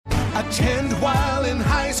Attend while in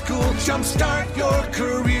high school. Jumpstart your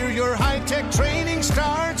career. Your high-tech training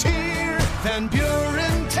starts here. Van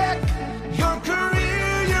Buren Tech. Your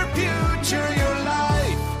career, your future, your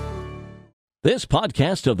life. This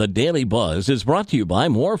podcast of the Daily Buzz is brought to you by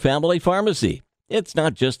More Family Pharmacy. It's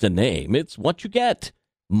not just a name, it's what you get.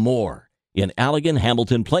 More in Allegan,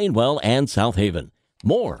 Hamilton, Plainwell, and South Haven.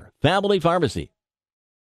 More Family Pharmacy.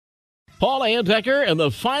 Paul Andecker and the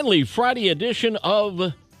finally Friday edition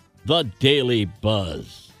of the Daily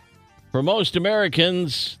Buzz. For most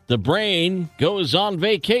Americans, the brain goes on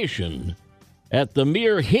vacation at the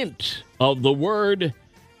mere hint of the word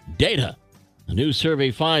data. A new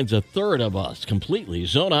survey finds a third of us completely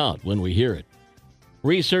zone out when we hear it.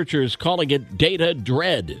 Researchers calling it data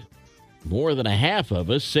dread. More than a half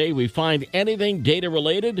of us say we find anything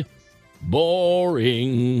data-related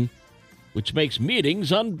boring, which makes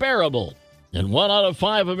meetings unbearable. And 1 out of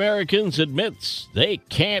 5 Americans admits they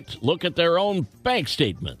can't look at their own bank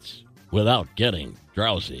statements without getting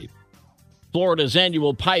drowsy. Florida's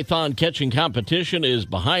annual python catching competition is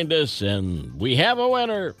behind us, and we have a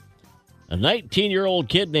winner. A 19-year-old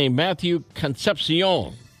kid named Matthew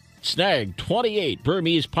Concepcion snagged 28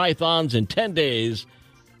 Burmese pythons in 10 days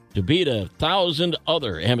to beat 1,000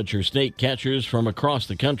 other amateur snake catchers from across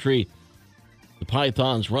the country. The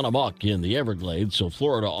pythons run amok in the Everglades, so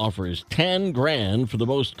Florida offers $10,000 for the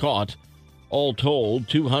most caught. All told,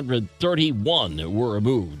 231 were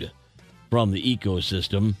removed from the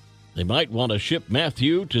ecosystem. They might want to ship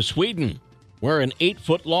Matthew to Sweden, where an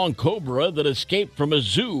 8-foot-long cobra that escaped from a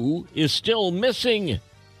zoo is still missing.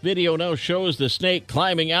 Video now shows the snake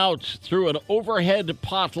climbing out through an overhead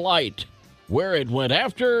pot light. Where it went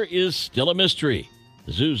after is still a mystery.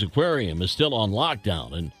 The zoo's aquarium is still on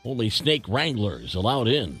lockdown, and only snake wranglers allowed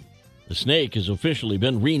in. The snake has officially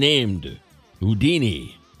been renamed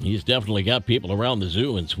Houdini. He's definitely got people around the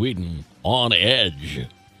zoo in Sweden on edge.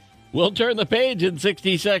 We'll turn the page in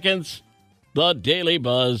 60 seconds. The Daily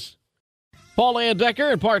Buzz. Paul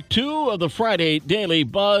Andecker in part 2 of the Friday Daily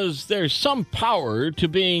Buzz. There's some power to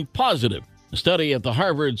being positive. A study at the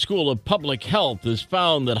Harvard School of Public Health has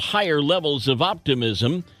found that higher levels of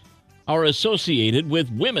optimism are associated with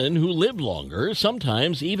women who live longer,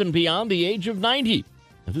 sometimes even beyond the age of 90.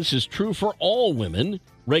 This is true for all women,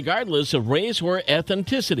 regardless of race or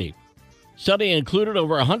ethnicity. Study included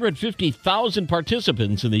over 150,000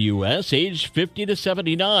 participants in the U.S. aged 50 to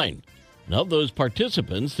 79. And of those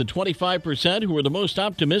participants, the 25% who were the most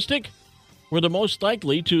optimistic were the most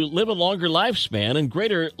likely to live a longer lifespan and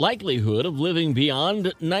greater likelihood of living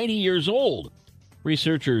beyond 90 years old.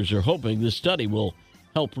 Researchers are hoping this study will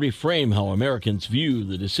help reframe how Americans view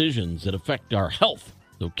the decisions that affect our health.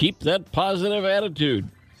 So keep that positive attitude.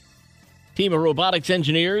 Team of robotics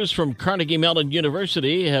engineers from Carnegie Mellon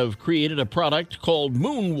University have created a product called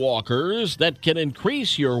Moonwalkers that can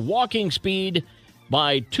increase your walking speed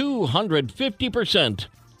by 250%.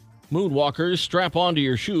 Moonwalkers strap onto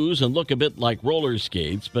your shoes and look a bit like roller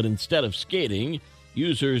skates, but instead of skating,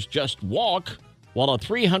 users just walk while a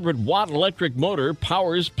 300-watt electric motor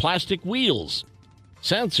powers plastic wheels.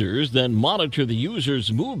 Sensors then monitor the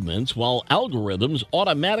user's movements while algorithms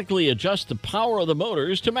automatically adjust the power of the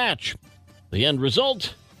motors to match. The end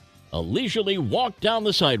result? A leisurely walk down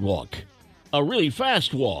the sidewalk. A really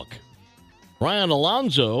fast walk. Brian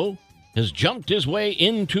Alonzo has jumped his way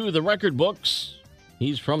into the record books.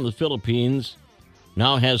 He's from the Philippines,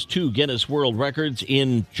 now has 2 Guinness World Records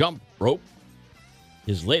in jump rope.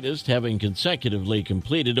 His latest having consecutively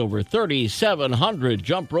completed over 3,700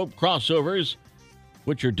 jump rope crossovers,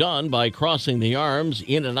 which are done by crossing the arms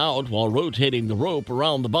in and out while rotating the rope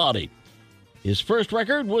around the body. His first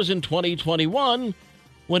record was in 2021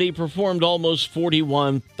 when he performed almost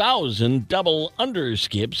 41,000 double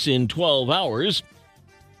underskips in 12 hours,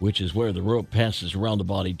 which is where the rope passes around the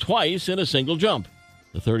body twice in a single jump.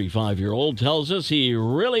 The 35-year-old tells us he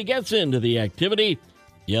really gets into the activity,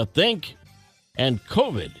 you think, and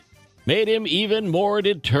COVID made him even more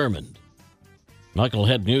determined.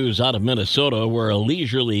 Knucklehead news out of Minnesota, where a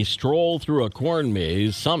leisurely stroll through a corn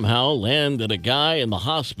maze somehow landed a guy in the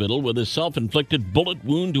hospital with a self-inflicted bullet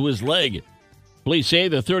wound to his leg. Police say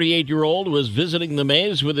the 38-year-old was visiting the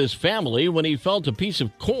maze with his family when he felt a piece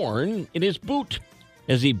of corn in his boot.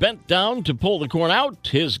 As he bent down to pull the corn out,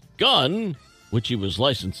 his gun, which he was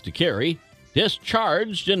licensed to carry,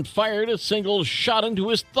 discharged and fired a single shot into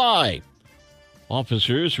his thigh.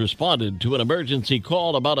 Officers responded to an emergency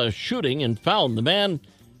call about a shooting and found the man.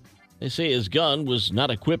 They say his gun was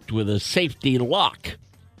not equipped with a safety lock,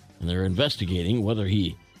 and they're investigating whether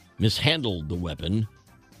he mishandled the weapon.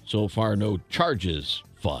 So far, no charges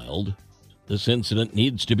filed. This incident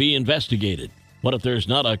needs to be investigated. What if there's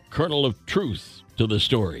not a kernel of truth to the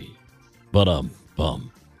story?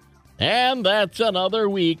 Bum. And that's another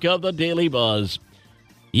week of the Daily Buzz.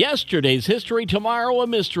 Yesterday's history, tomorrow a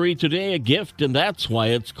mystery, today a gift, and that's why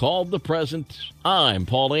it's called the present. I'm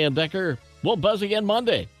Paul Andecker. We'll buzz again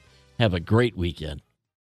Monday. Have a great weekend.